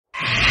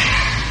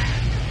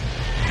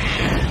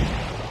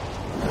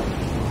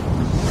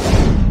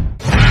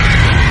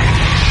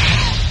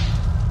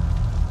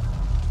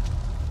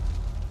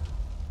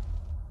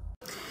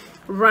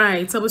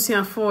Right,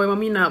 Tabusia for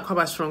Mamina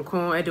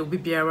Kwabashronko at the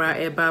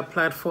Bibiara Eba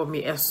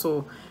platform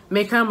so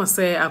make I must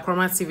say a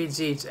Chroma TV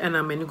Jage and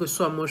I'm a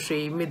Niguso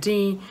Moshe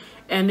Medin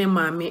and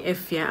Mami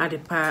Efia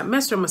Adepa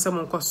Master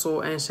Masamon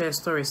Koso and share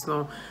stories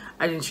no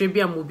I didn't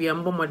tribute movie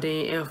and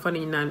bombarding and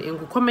funny nan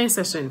in comment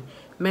session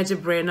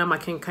Magic Brain Nama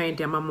kind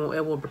dear Mamo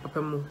Ewo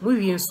Papamu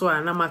movie and so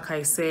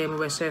Namakai say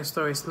we share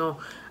stories no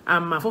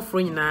I'm my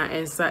friend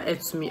and sa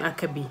et to me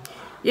Akabi.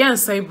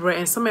 Yes, Cyber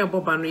and some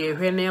Bobanry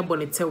when they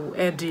bonnetew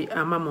Eddie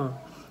Amamo.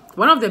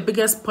 One of the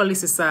biggest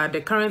policies are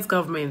the current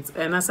government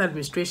and as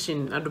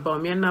administration at the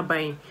Baumiana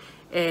buying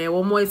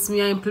one more it's me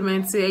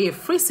implementing a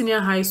free senior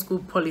high school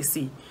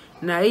policy.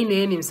 Na in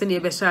name send a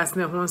beshas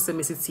na one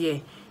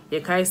semester. Ye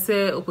kai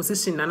say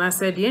opposition and I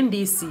said the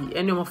NDC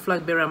any more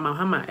flag bearer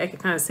Mahama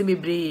can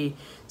celebrate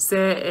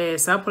say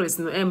sa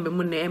policy no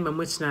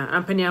muchna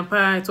and penny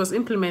it was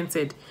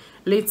implemented.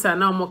 Later,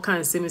 now more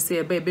can say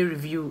a baby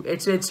review. A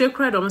check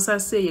crowd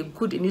almost say a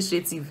good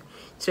initiative.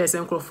 Chess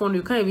and microphone,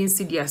 you can't even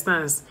see their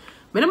stance.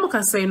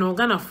 Menamoka say no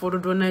Ghana for the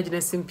donor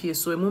SMP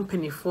so a moon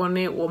penny for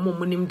ne or more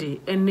monim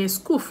day and a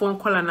school phone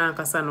call na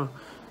casano.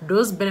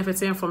 Those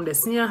benefiting from the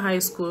senior high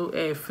school,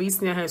 free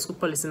senior high school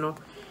policy no.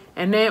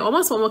 And then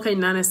almost one more can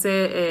nana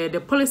say the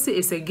policy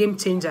is a game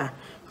changer.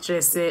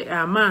 Chess say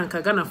a man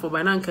Ghana for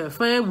bananka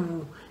fire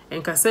woo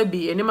and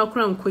Kasabi and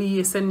Nemakran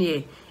Koye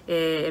Sanye.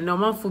 No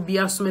man for be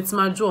assuming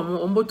my job,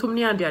 Ombotum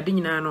near the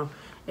Adinano,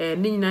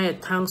 Nina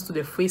thanks to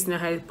the free senior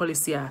high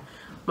policy.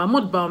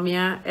 Mahmoud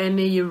Baumia,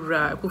 any year,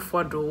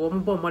 Kufodo,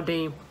 Wombo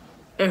Modern,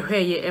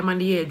 Hey,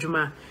 Emmanuel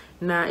Juma,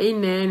 na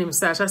in name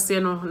Sasha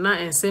Seno, na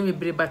and semi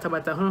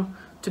bata home.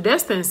 To the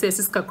extent says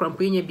Siska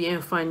Crampini be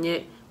and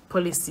fine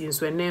policy,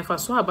 so a name for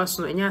so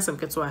abasun and Yasam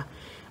Ketua.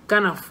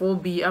 Ghana for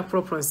be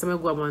appropriate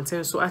some go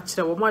mountain, so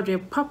actually, what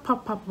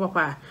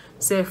papa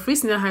say free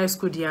senior high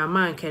school, dear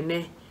man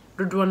can.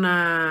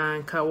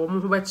 Dodona ka wo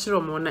mo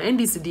bachiro mo na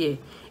NDC die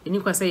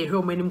eni kwa say he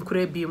o manim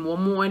kura bi mo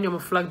mo anya mo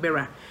flag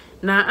bearer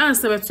na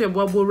answer beto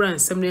eboabo ran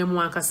sem na mu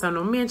akasa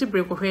no me anje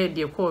break hwe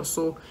de call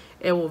so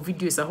e wo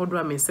videos ahodo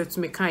am set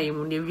me kan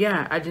mu na wi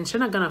a agenche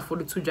na Ghana for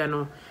the tuja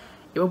no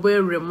e wo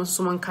boy rem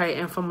so man kai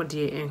enfam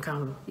de enka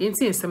ho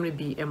yenti ensem na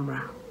bi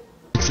emra.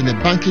 In the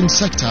banking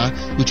sector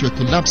which were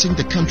collapsing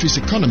the country's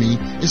economy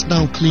is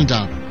now cleaned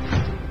up.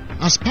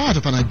 As part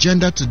of an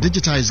agenda to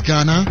digitize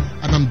Ghana,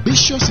 an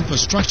ambitious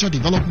infrastructure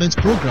development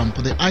program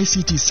for the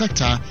ICT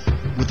sector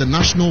with the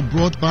national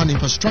broadband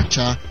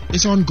infrastructure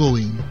is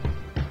ongoing.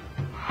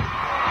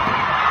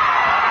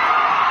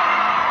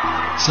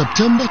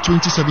 September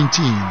 2017,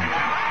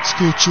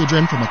 school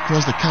children from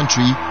across the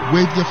country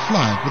waved their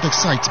flag with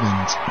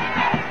excitement.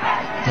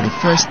 For the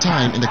first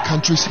time in the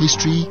country's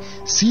history,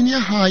 senior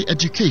high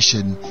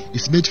education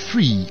is made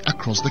free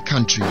across the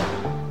country.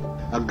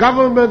 A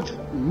government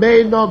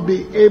may not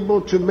be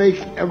able to make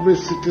every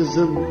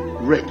citizen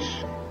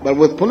rich, but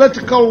with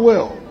political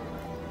will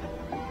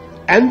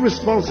and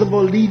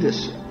responsible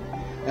leadership,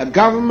 a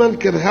government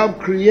can help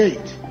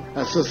create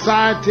a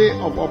society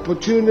of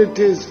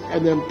opportunities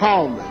and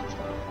empowerment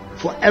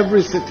for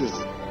every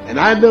citizen. And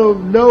I know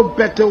no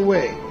better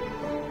way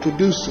to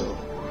do so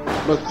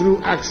but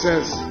through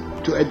access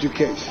to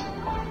education.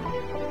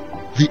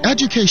 The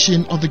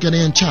education of the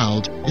Ghanaian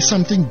child is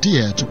something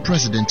dear to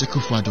President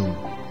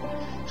Akufo-Addo.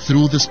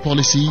 Through this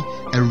policy,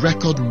 a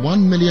record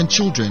 1 million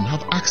children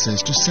have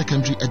access to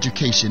secondary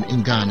education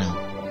in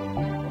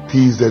Ghana.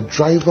 He is the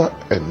driver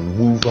and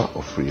mover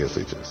of free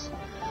SHS.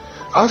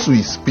 As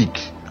we speak,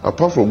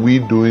 apart from we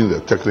doing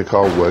the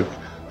technical work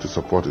to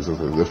support his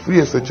SHS, the free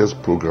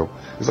SHS program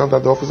is under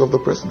the office of the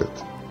president.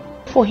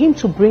 For him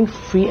to bring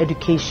free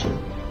education,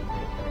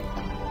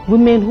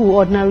 women who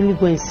ordinarily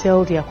go and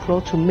sell their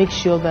clothes to make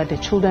sure that the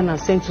children are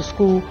sent to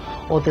school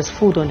or there's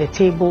food on the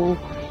table,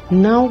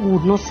 now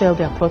would not sell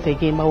their clothes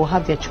again but will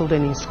have their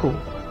children in school.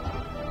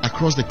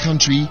 Across the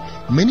country,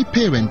 many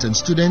parents and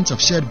students have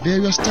shared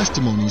various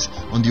testimonies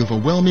on the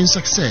overwhelming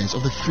success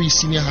of the free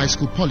senior high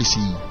school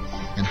policy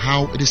and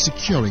how it is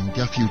securing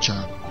their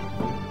future.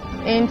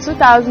 In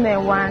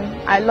 2001,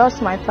 I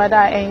lost my father,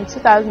 and in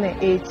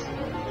 2008,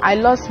 I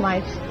lost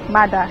my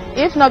mother.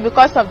 If not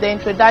because of the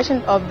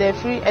introduction of the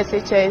free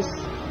SHS,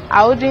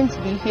 I wouldn't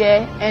be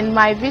here, and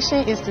my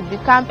vision is to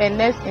become a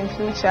nurse in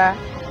future,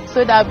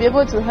 so that I'll be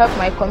able to help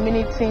my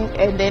community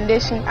and the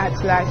nation at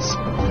large.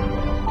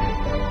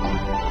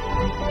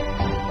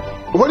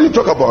 When you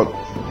talk about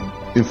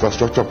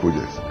infrastructure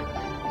projects,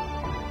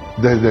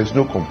 there's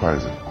no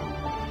comparison.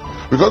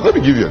 Because let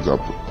me give you an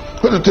example.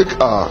 When you take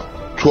a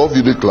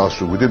 12-unit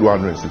classroom, we did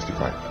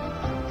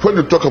 165. When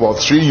you talk about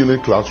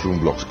 3-unit classroom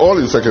blocks, all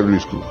in secondary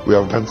school, we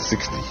have done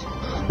 60.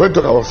 When you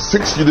talk about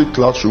 6-unit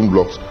classroom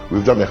blocks,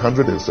 we've done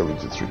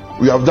 173.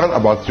 We have done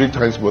about 3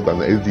 times more than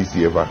the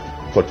NDC ever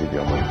thought in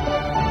their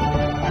money.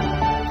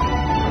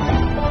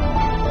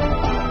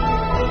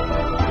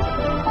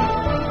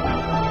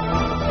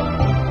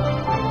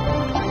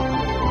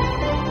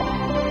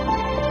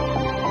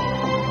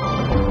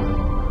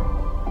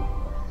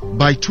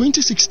 By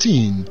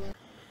 2016,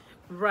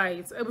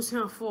 Right,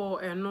 ebusia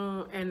for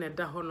no and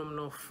dahonom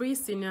no free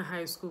senior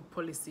high school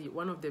policy,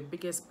 one of the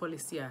biggest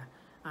policy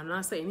and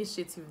also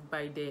initiative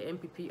by the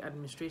MPP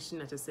administration,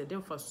 as I said,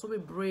 them for so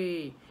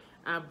brave.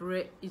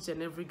 Abre each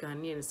and every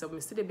Ghanaian. So we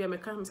see the be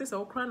American says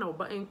our crown or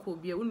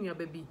enko be a unia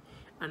baby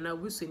and now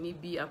we see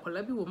be a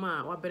collabi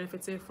woman or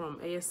benefited from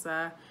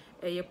ASR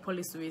a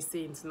policy we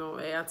saying no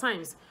at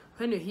times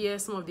when you hear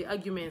some of the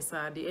arguments the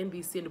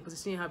NDC and the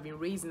opposition have been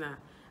raising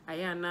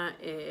ayana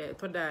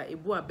toda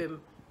ebu abem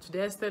to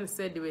the extent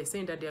said they were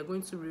saying that they are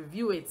going to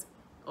review it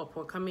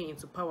upon coming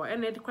into power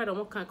and it quite a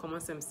more can common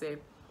sense say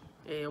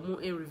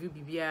more in review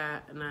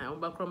bibia na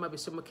obakroma be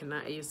shemo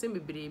kena same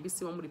be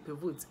si mo de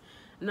vote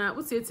na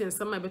what say tin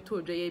some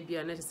beto odwa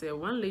bia na say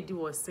one lady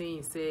was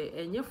saying say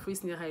enye free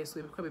senior high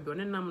school because be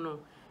onenam no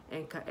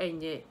enka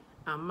enye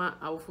ama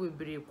awofo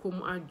bibire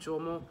kom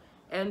adwomo.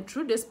 And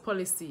through this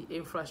policy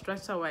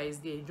infrastructure wise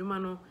the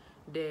Jumano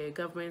the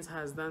government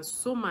has done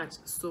so much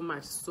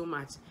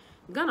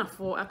Ghana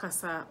for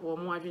akasa or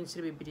more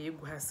adwenchire bibire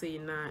egu ha say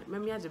na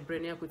mami age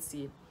brene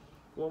akotie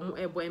Womu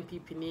ebo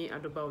MPP ni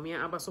adoba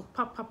omia abaso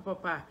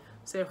papa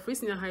say free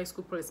senior high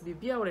school policy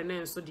bibia or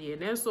na so de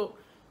na so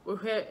we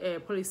hear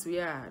policy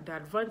where the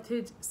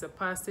advantage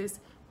surpasses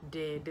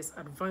the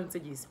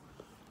disadvantages.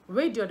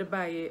 Radio the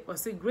buy or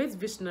say great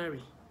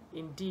visionary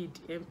indeed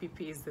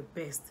MPP is the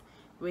best.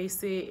 We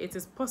say it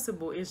is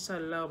possible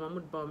inshallah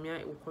Mahmoud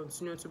Baumia will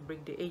continue to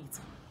break the 8.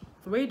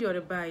 Radio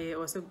the buy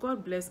or say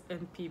God bless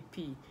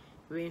MPP.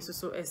 We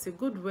so as a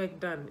good work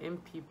done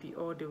MPP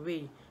all the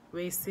way.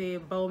 We say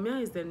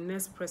Baumia is the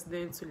next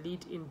president to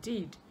lead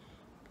indeed.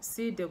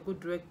 See the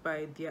good work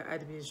by their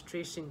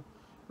administration.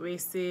 We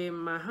say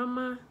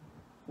Mahama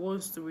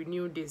wants to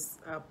renew this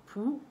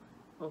poo.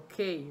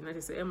 Okay, that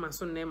is Emma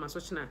son name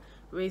Sochna.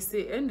 We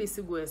say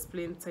NDC will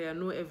explain tire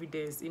no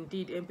evidence.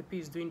 Indeed,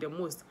 MPP is doing the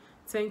most.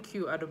 Thank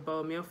you,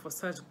 Baumia, for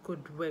such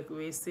good work.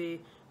 We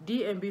say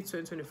DMB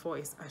 2024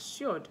 is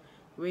assured.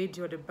 We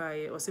do the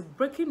buy or say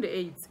breaking the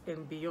 8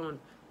 and beyond.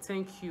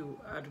 Thank you,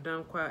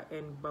 Adudankwa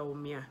and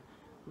Baumia.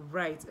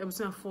 Right,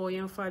 episode 4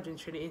 young Fajin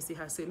training NC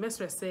has said,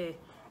 Mestre say,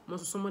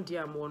 most someone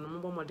dear more, no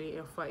more day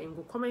and fire in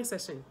go comment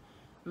session.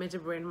 Major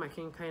brain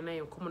making kind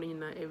of common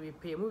in every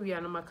pay. Movie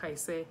and Makai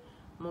say,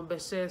 more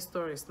share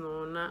stories,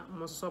 no, not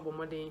most sober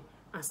money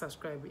and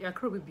subscribe.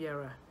 Yakrobi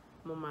Biara,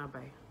 Mama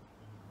bye.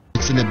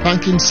 In the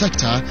banking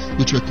sector,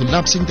 which were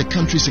collapsing the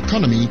country's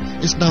economy,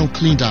 is now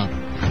cleaned up.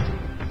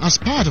 As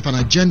part of an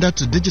agenda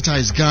to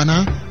digitize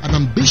Ghana, an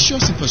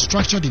ambitious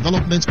infrastructure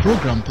development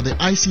program for the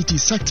ICT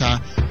sector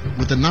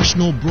with the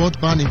national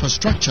broadband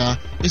infrastructure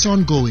is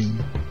ongoing.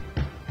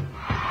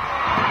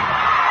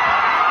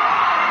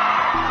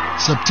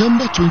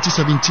 September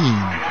 2017,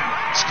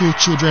 school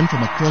children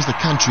from across the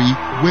country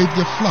waved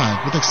their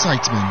flag with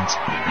excitement.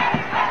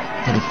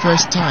 For the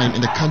first time in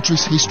the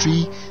country's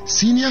history,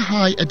 senior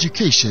high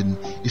education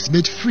is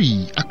made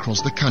free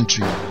across the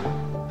country.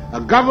 A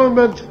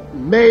government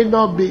may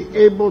not be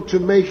able to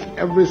make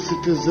every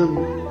citizen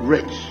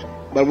rich,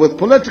 but with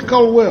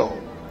political will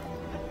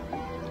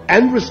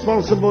and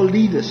responsible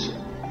leadership,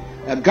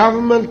 a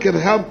government can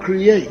help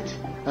create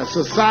a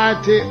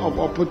society of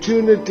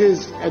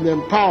opportunities and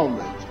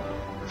empowerment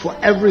for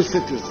every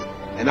citizen.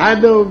 And I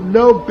know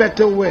no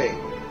better way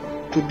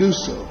to do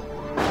so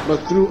but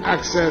through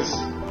access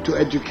to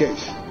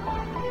education.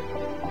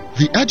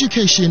 The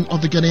education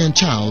of the Ghanaian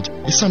child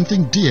is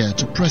something dear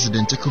to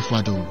President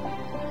Akufo-Addo.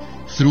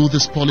 Through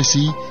this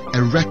policy,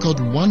 a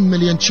record 1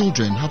 million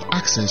children have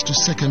access to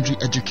secondary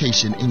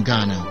education in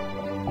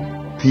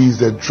Ghana. He is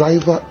the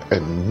driver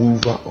and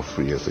mover of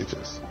free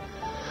SHS.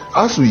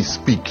 As we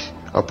speak,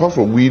 apart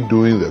from we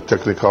doing the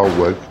technical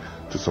work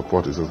to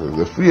support his SHS,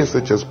 the free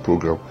SHS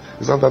program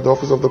is under the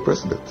office of the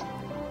president.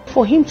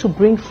 For him to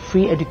bring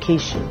free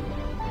education,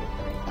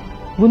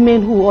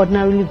 women who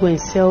ordinarily go and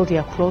sell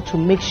their clothes to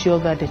make sure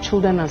that the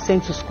children are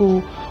sent to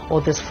school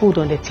or there's food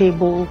on the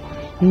table,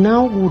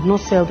 now would not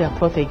sell their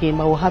clothes again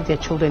but will have their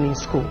children in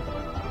school.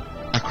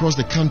 Across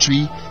the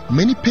country,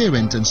 many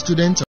parents and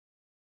students